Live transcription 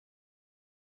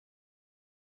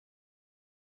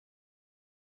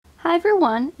Hi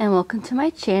everyone, and welcome to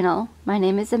my channel. My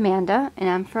name is Amanda and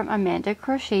I'm from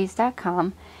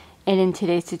amandacrochets.com, and in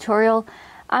today's tutorial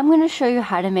I'm going to show you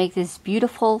how to make this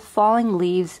beautiful falling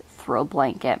leaves throw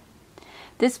blanket.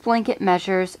 This blanket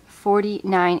measures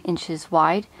 49 inches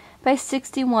wide by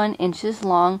 61 inches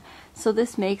long, so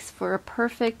this makes for a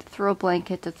perfect throw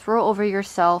blanket to throw over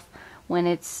yourself when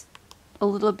it's a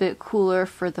little bit cooler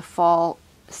for the fall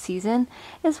season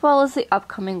as well as the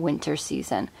upcoming winter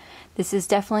season. This is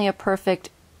definitely a perfect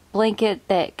blanket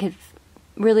that could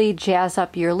really jazz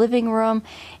up your living room,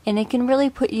 and it can really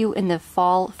put you in the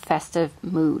fall festive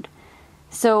mood.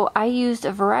 So I used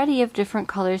a variety of different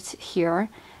colors here.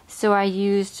 So I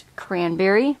used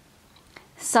Cranberry,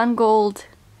 Sungold,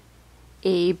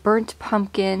 a burnt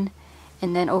pumpkin,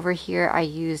 and then over here I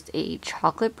used a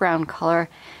chocolate brown color,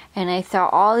 and I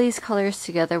thought all these colors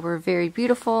together were very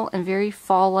beautiful and very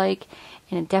fall-like,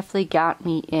 and it definitely got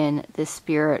me in the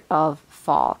spirit of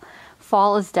fall.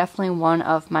 Fall is definitely one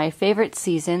of my favorite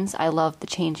seasons. I love the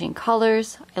changing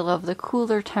colors. I love the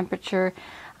cooler temperature.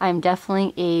 I'm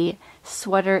definitely a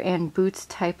sweater and boots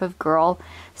type of girl,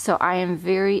 so I am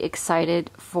very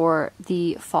excited for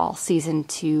the fall season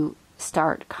to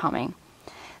start coming.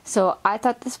 So I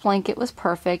thought this blanket was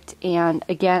perfect, and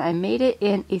again I made it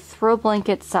in a throw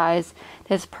blanket size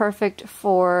that's perfect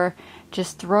for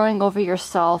just throwing over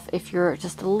yourself if you're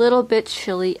just a little bit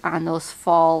chilly on those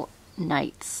fall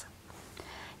nights.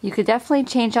 You could definitely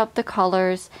change up the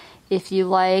colors if you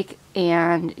like,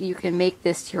 and you can make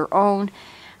this your own.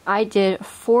 I did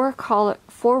four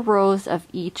rows of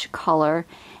each color,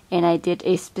 and I did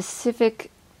a specific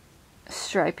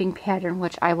striping pattern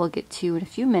which I will get to in a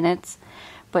few minutes.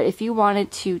 But if you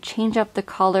wanted to change up the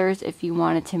colors, if you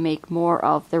wanted to make more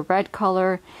of the red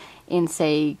color and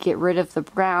say get rid of the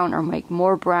brown or make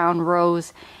more brown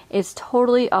rows, it's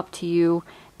totally up to you.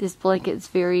 This blanket is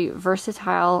very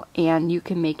versatile and you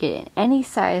can make it in any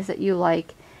size that you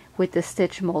like with the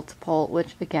stitch multiple,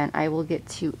 which again I will get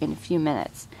to in a few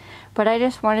minutes. But I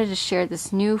just wanted to share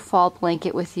this new fall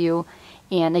blanket with you,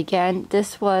 and again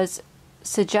this was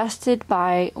suggested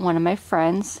by one of my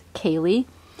friends, Kaylee,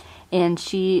 and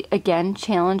she again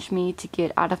challenged me to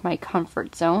get out of my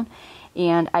comfort zone,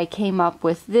 and I came up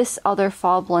with this other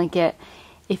fall blanket.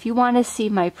 If you want to see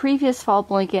my previous fall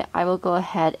blanket, I will go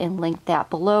ahead and link that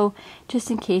below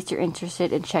just in case you're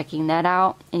interested in checking that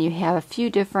out, and you have a few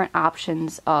different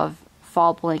options of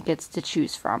fall blankets to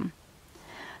choose from.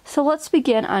 So let's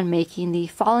begin on making the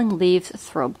falling leaves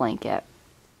throw blanket.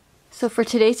 So for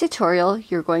today's tutorial,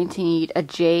 you're going to need a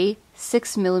J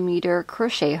 6mm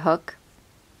crochet hook.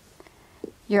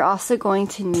 You're also going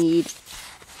to need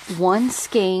one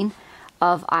skein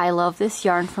of I Love This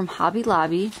yarn from Hobby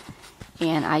Lobby,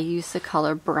 and I use the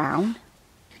color brown.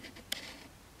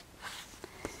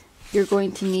 You're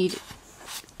going to need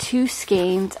 2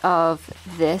 skeins of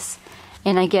this,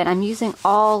 and again I'm using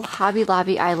all Hobby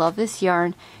Lobby I Love This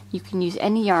yarn. You can use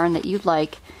any yarn that you'd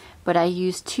like, but I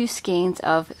use 2 skeins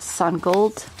of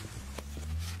Sungold,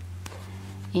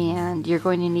 and you're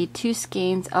going to need 2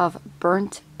 skeins of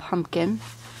burnt pumpkin,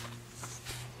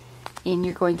 and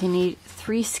you're going to need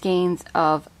 3 skeins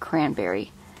of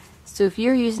Cranberry. So if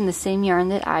you're using the same yarn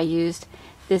that I used,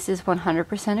 this is 100%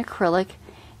 acrylic.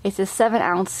 It's a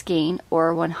 7-ounce skein,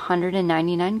 or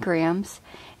 199 grams.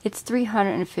 It's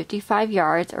 355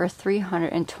 yards, or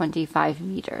 325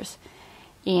 meters.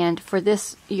 And for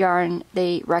this yarn,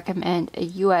 they recommend a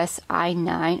US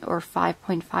I9 or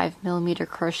 5.5mm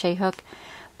crochet hook.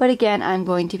 But again, I'm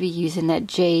going to be using that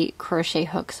J crochet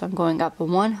hook, so I'm going up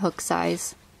 1 hook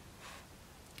size.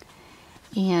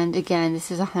 And again, this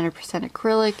is 100%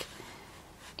 acrylic,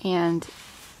 and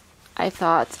I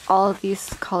thought all of these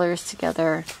colors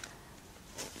together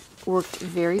worked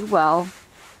very well.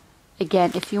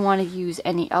 Again, if you want to use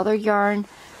any other yarn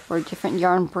or a different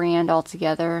yarn brand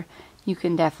altogether, you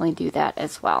can definitely do that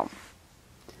as well.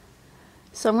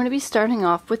 So I'm going to be starting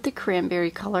off with the Cranberry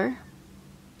color.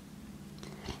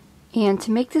 And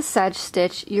to make this sedge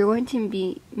stitch, you're going to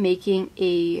be making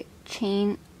a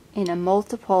chain in a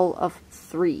multiple of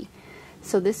 3.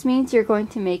 So this means you're going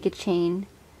to make a chain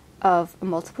of a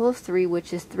multiple of 3,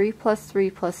 which is 3 plus 3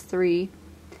 plus 3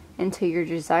 until your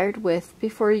desired width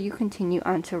before you continue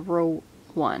on to row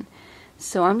 1.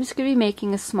 So I'm just going to be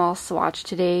making a small swatch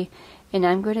today, and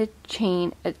I'm going to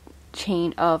chain a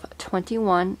chain of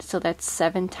 21, so that's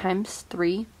 7 times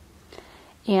 3.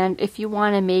 And if you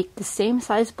want to make the same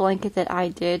size blanket that I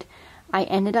did, I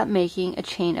ended up making a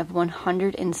chain of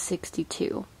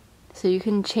 162. So you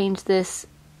can change this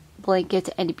blanket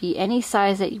to be any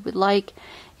size that you would like.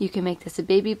 You can make this a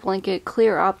baby blanket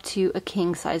clear up to a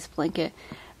king size blanket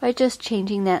by just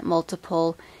changing that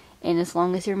multiple and as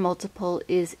long as your multiple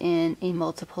is in a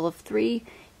multiple of 3,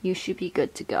 you should be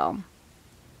good to go.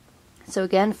 So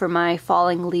again, for my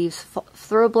falling leaves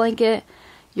throw blanket,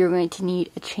 you're going to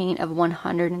need a chain of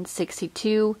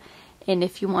 162, and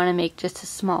if you want to make just a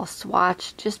small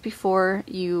swatch just before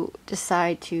you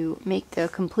decide to make the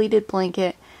completed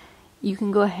blanket, you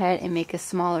can go ahead and make a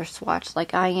smaller swatch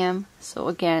like I am. So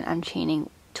again, I'm chaining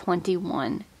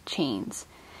 21 chains.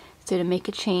 So to make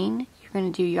a chain, you're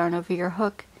going to do yarn over your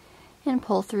hook and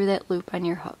pull through that loop on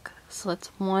your hook. So that's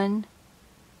 1,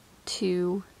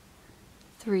 2,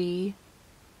 3,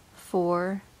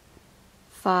 4,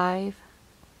 5,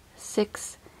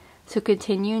 6. So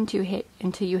continue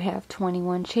until you have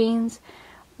 21 chains,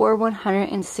 or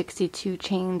 162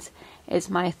 chains is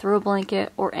my throw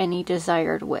blanket, or any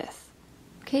desired width.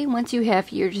 Okay, once you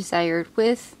have your desired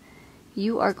width,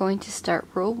 you are going to start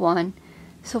row 1.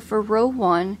 So for row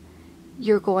 1,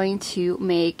 you're going to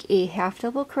make a half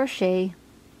double crochet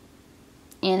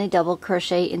and a double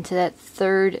crochet into that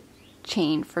third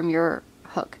chain from your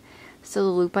hook. So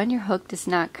the loop on your hook does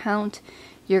not count.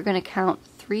 You're going to count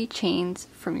 3 chains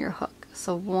from your hook.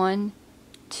 So 1,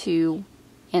 2,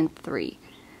 and 3.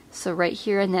 So right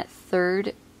here in that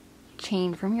third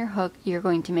chain from your hook, you're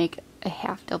going to make a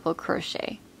half double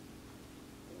crochet.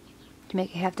 To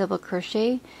make a half double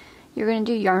crochet, you're going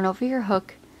to do yarn over your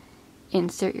hook,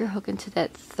 insert your hook into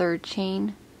that third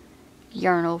chain,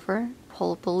 yarn over,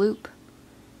 pull up a loop,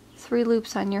 3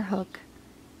 loops on your hook,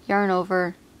 yarn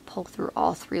over, pull through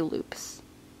all 3 loops.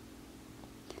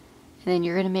 And then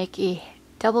you're going to make a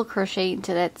double crochet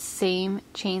into that same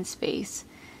chain space.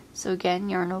 So again,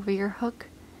 yarn over your hook,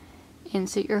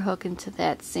 insert your hook into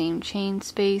that same chain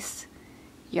space,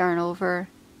 yarn over,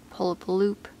 pull up a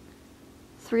loop,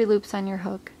 3 loops on your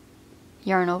hook,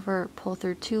 yarn over, pull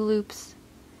through 2 loops,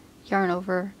 yarn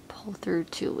over, pull through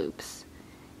 2 loops,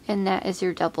 and that is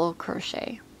your double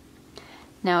crochet.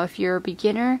 Now if you're a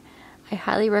beginner, I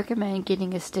highly recommend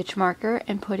getting a stitch marker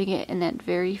and putting it in that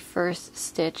very first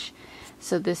stitch.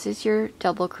 So this is your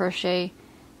double crochet,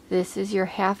 this is your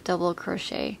half double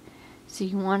crochet. So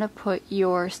you want to put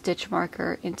your stitch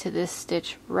marker into this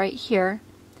stitch right here,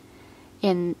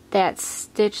 and that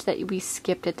stitch that we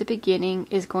skipped at the beginning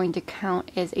is going to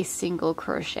count as a single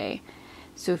crochet.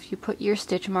 So if you put your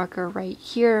stitch marker right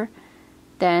here,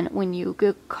 then when you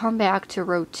come back to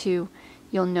row 2,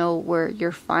 you'll know where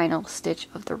your final stitch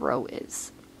of the row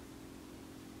is.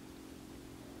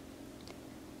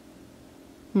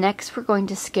 Next, we're going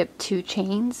to skip 2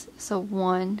 chains, so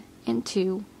 1 and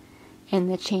 2,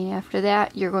 and the chain after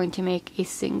that you're going to make a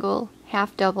single,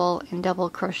 half double, and double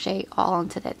crochet all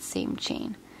into that same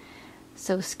chain.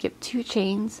 So skip 2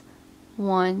 chains,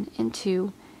 1 and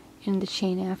 2, and the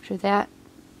chain after that,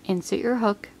 insert your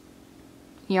hook,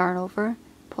 yarn over,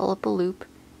 pull up a loop,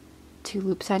 2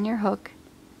 loops on your hook,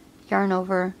 yarn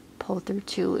over, pull through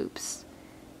 2 loops,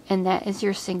 and that is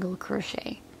your single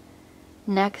crochet.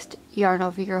 Next, yarn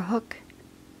over your hook,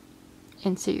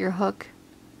 insert your hook,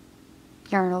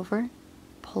 yarn over,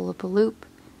 pull up a loop,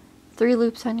 3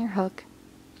 loops on your hook,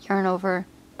 yarn over,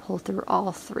 pull through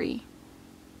all 3,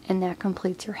 and that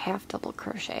completes your half double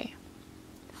crochet.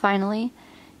 Finally,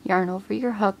 yarn over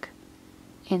your hook,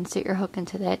 insert your hook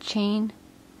into that chain,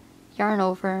 yarn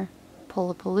over, pull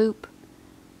up a loop,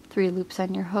 3 loops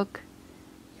on your hook,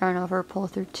 yarn over, pull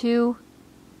through 2,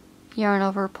 yarn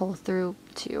over, pull through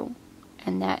 2,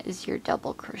 and that is your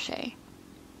double crochet.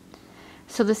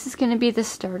 So this is going to be the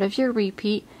start of your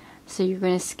repeat. So you're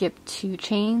going to skip 2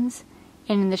 chains,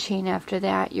 and in the chain after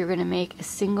that you're going to make a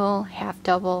single, half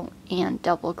double, and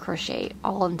double crochet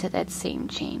all into that same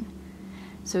chain.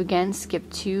 So again,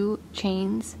 skip 2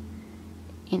 chains,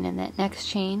 and in that next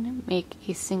chain make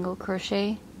a single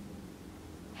crochet,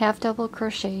 half double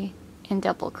crochet, and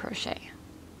double crochet.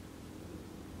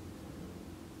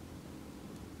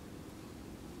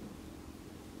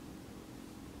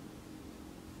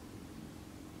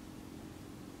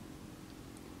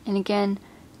 And again,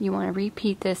 you want to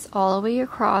repeat this all the way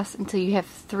across until you have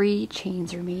 3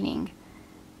 chains remaining.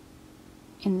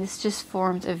 And this just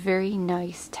forms a very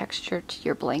nice texture to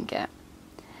your blanket.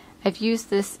 I've used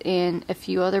this in a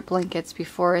few other blankets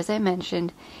before, as I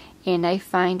mentioned, and I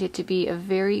find it to be a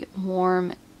very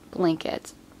warm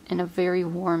blanket and a very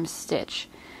warm stitch.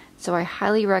 So I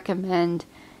highly recommend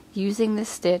using this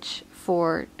stitch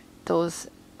for those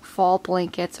fall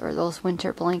blankets or those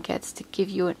winter blankets to give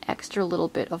you an extra little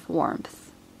bit of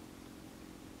warmth.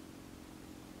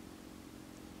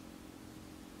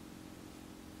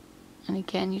 And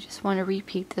again, you just want to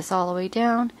repeat this all the way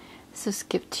down. So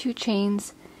skip 2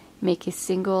 chains, make a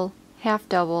single, half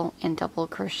double, and double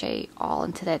crochet all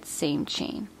into that same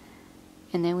chain.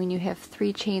 and then when you have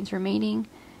 3 chains remaining,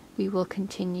 we will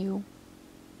continue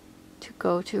to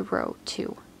go to row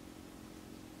 2.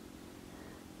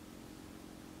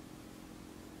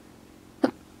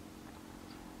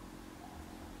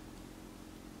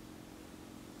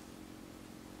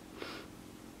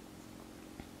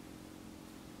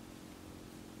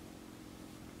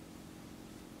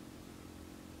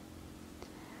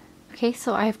 Okay,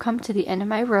 so I have come to the end of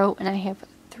my row and I have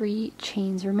 3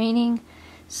 chains remaining.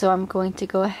 So I'm going to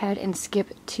go ahead and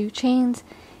skip 2 chains,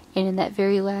 and in that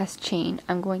very last chain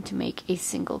I'm going to make a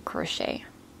single crochet.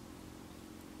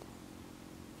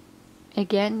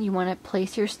 Again, you want to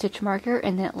place your stitch marker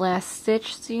in that last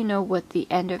stitch so you know what the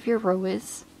end of your row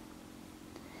is.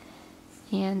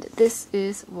 And this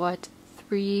is what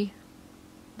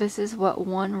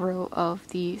one row of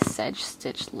the sedge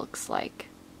stitch looks like.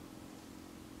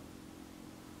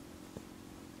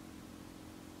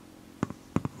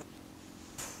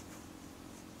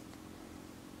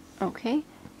 Okay,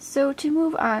 so to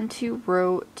move on to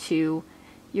row 2,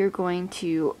 you're going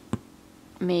to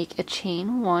make a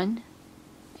chain 1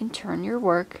 and turn your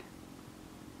work.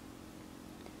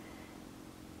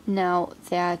 Now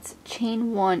that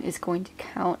chain 1 is going to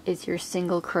count as your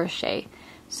single crochet,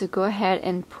 so go ahead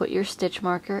and put your stitch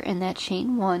marker in that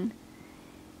chain 1,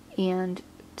 and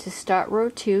to start row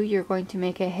 2 you're going to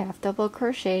make a half double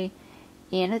crochet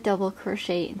and a double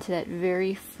crochet into that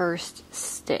very first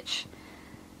stitch.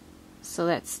 So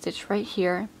that stitch right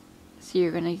here, so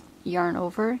you're going to yarn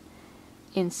over,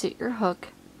 insert your hook,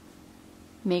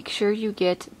 make sure you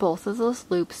get both of those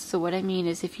loops. So what I mean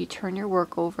is if you turn your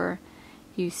work over,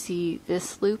 you see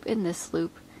this loop and this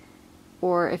loop,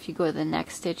 or if you go to the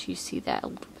next stitch you see that a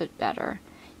little bit better.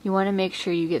 You want to make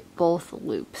sure you get both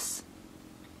loops,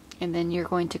 and then you're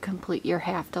going to complete your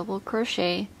half double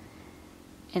crochet,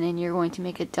 and then you're going to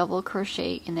make a double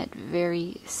crochet in that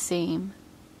very same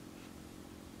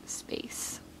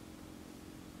space.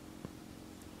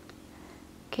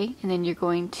 Okay, and then you're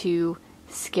going to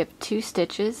skip 2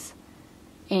 stitches,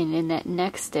 and in that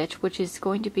next stitch, which is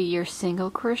going to be your single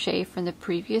crochet from the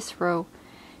previous row,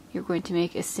 you're going to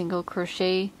make a single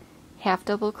crochet, half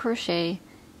double crochet,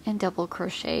 and double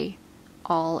crochet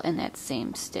all in that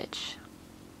same stitch.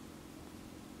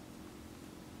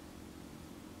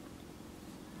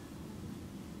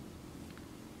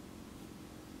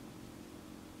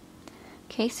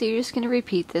 Okay, so you're just going to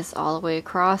repeat this all the way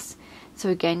across. So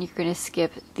again, you're going to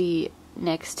skip the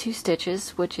next 2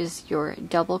 stitches, which is your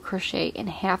double crochet and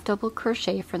half double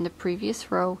crochet from the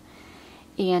previous row,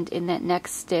 and in that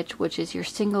next stitch, which is your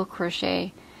single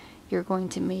crochet, you're going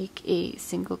to make a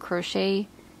single crochet,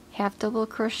 half double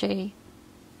crochet,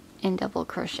 and double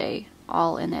crochet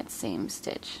all in that same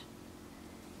stitch.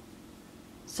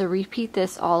 So repeat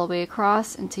this all the way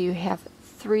across until you have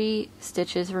 3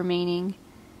 stitches remaining,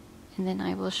 and then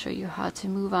I will show you how to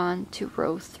move on to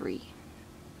row 3.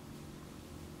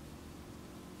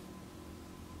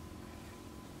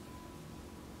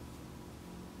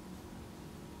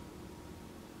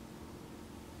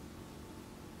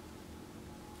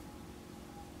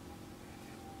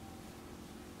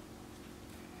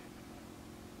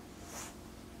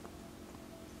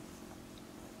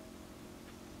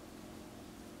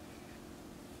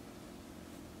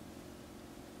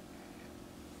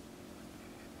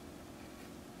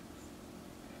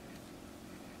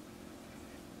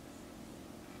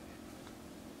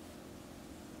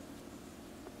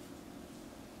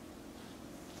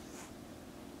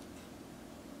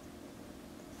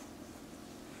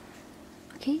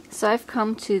 Okay, so I've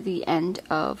come to the end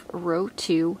of row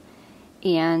 2,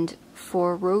 and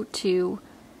for row 2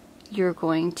 you're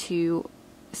going to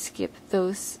skip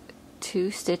those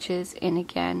 2 stitches, and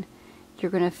again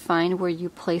you're going to find where you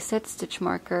place that stitch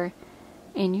marker,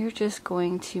 and you're just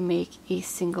going to make a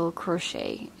single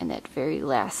crochet in that very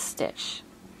last stitch.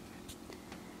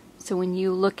 So when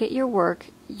you look at your work,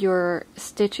 your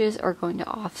stitches are going to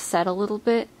offset a little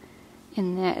bit,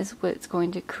 and that is what's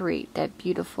going to create that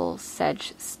beautiful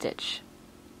sedge stitch.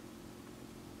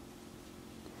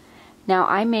 Now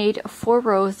I made 4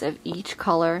 rows of each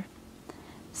color,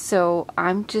 so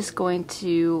I'm just going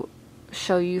to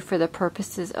show you for the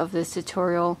purposes of this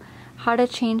tutorial how to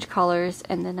change colors,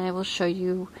 and then I will show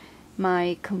you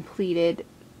my completed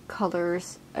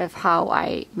colors of how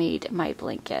I made my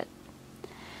blanket.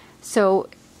 So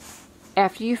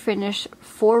after you finish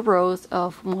 4 rows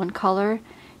of one color,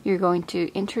 you're going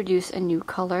to introduce a new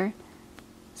color.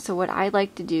 So what I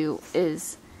like to do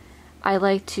is I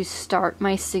like to start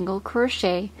my single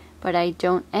crochet, but I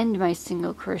don't end my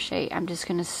single crochet. I'm just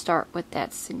going to start with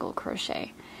that single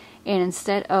crochet, and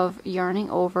instead of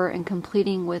yarning over and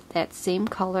completing with that same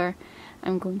color,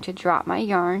 I'm going to drop my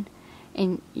yarn,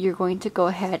 and you're going to go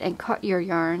ahead and cut your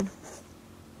yarn,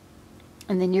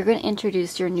 and then you're going to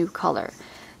introduce your new color.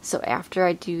 So after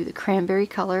I do the cranberry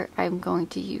color, I'm going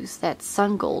to use that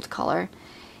Sungold color,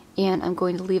 and I'm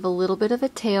going to leave a little bit of a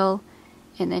tail,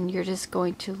 and then you're just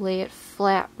going to lay it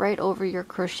flat right over your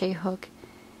crochet hook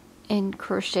and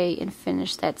crochet and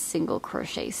finish that single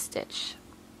crochet stitch.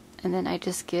 And then I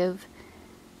just give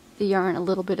the yarn a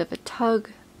little bit of a tug,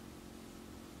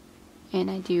 and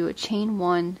I do a chain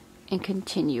 1 and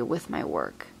continue with my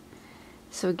work.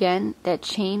 So again, that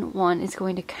chain 1 is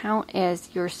going to count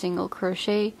as your single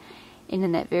crochet, and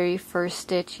in that very first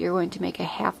stitch you're going to make a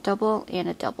half double and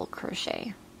a double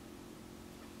crochet.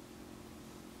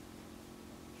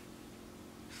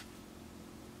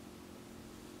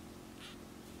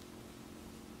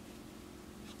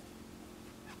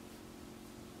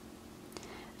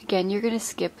 Again, you're going to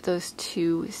skip those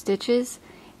 2 stitches,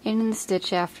 and in the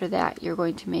stitch after that you're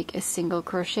going to make a single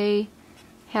crochet,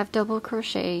 half double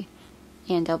crochet,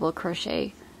 and double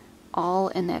crochet, all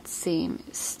in that same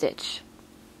stitch.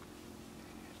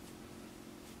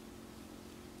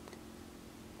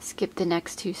 Skip the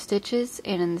next 2 stitches,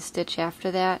 and in the stitch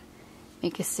after that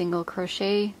make a single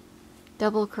crochet,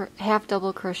 half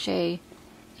double crochet,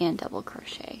 and double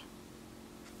crochet.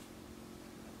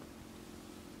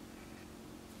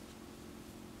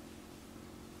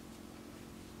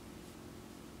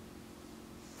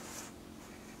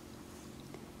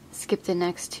 Skip the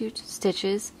next 2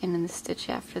 stitches, and in the stitch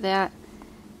after that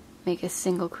make a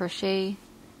single crochet,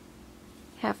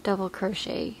 half double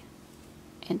crochet,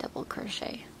 and double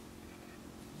crochet.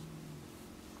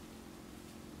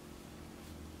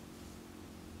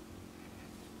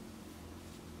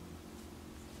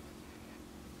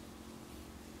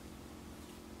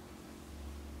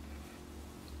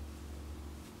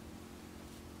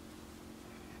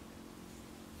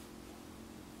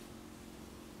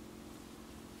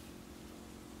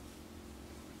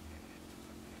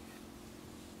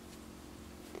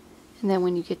 And then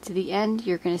when you get to the end,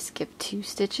 you're going to skip 2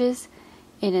 stitches,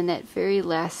 and in that very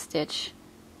last stitch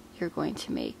you're going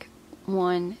to make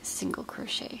 1 single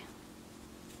crochet.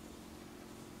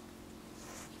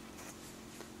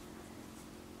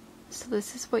 So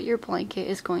this is what your blanket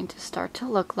is going to start to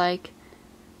look like.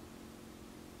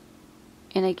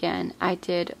 And again, I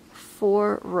did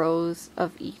 4 rows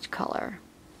of each color.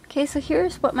 Okay, so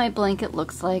here's what my blanket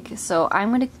looks like. So I'm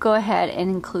going to go ahead and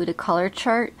include a color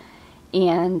chart,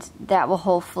 and that will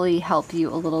hopefully help you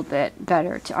a little bit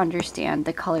better to understand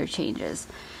the color changes.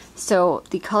 So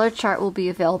the color chart will be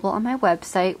available on my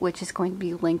website, which is going to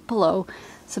be linked below,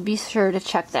 so be sure to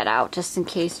check that out just in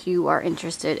case you are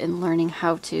interested in learning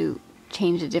how to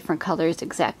change the different colors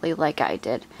exactly like I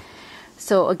did.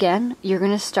 So again, you're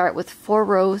going to start with 4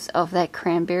 rows of that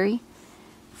cranberry,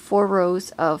 4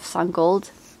 rows of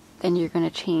Sungold, then you're going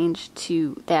to change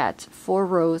to that 4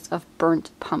 rows of burnt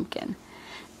pumpkin.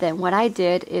 Then what I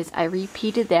did is I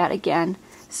repeated that again,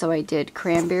 so I did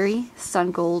cranberry,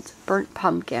 Sungold, burnt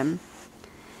pumpkin,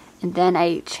 and then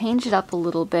I changed it up a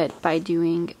little bit by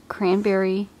doing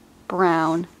cranberry,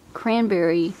 brown,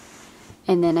 cranberry,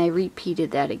 and then I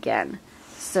repeated that again.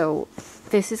 So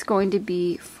this is going to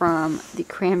be from the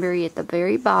cranberry at the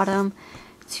very bottom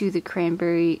to the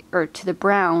cranberry, or to the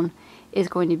brown, is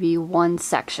going to be 1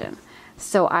 section.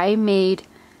 So I made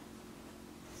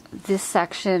this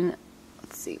section,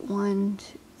 let's see,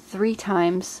 3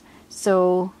 times.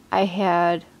 So I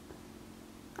had,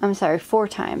 4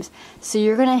 times. So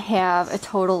you're going to have a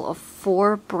total of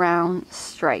 4 brown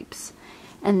stripes.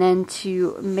 And then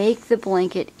to make the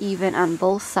blanket even on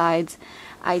both sides,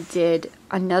 I did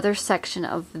another section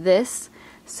of this,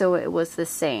 so it was the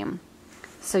same.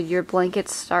 So your blanket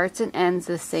starts and ends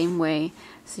the same way.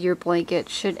 So your blanket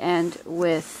should end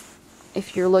with,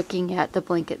 if you're looking at the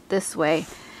blanket this way,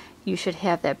 you should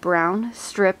have that brown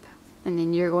strip, and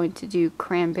then you're going to do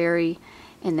cranberry,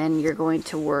 and then you're going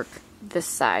to work this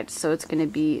side. So it's going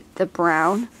to be the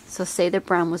brown. So say the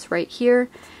brown was right here,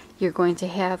 you're going to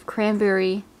have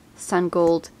cranberry,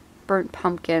 Sungold, burnt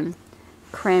pumpkin,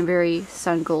 cranberry,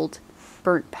 Sungold,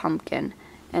 burnt pumpkin,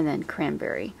 and then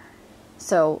cranberry.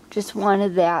 So just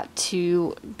wanted that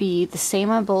to be the same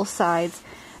on both sides.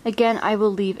 Again, I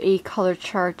will leave a color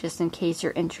chart just in case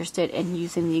you're interested in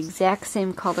using the exact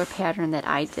same color pattern that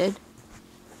I did.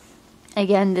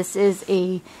 Again, this is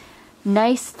a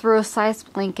nice throw size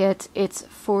blanket. It's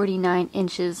 49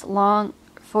 inches long,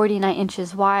 49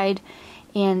 inches wide,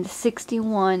 and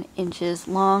 61 inches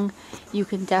long. You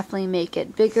can definitely make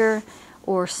it bigger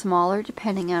or smaller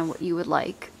depending on what you would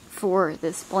like for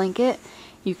this blanket.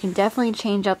 You can definitely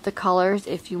change up the colors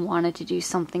if you wanted to do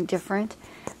something different.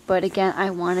 But again, I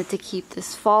wanted to keep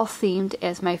this fall themed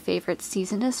as my favorite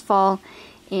season is fall.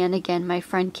 And again, my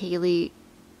friend Kaylee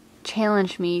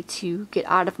challenged me to get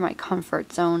out of my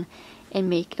comfort zone and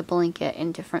make a blanket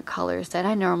in different colors that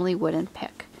I normally wouldn't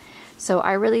pick. So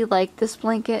I really like this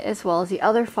blanket as well as the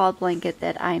other fall blanket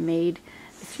that I made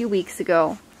a few weeks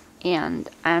ago. And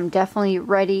I'm definitely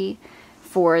ready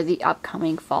for the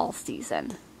upcoming fall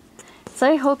season.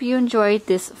 So I hope you enjoyed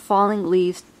this falling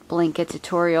leaves blanket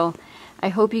tutorial. I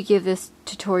hope you give this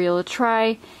tutorial a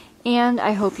try, and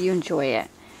I hope you enjoy it.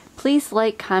 Please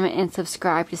like, comment, and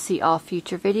subscribe to see all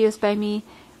future videos by me.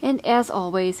 And as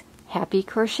always, happy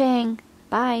crocheting!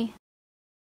 Bye!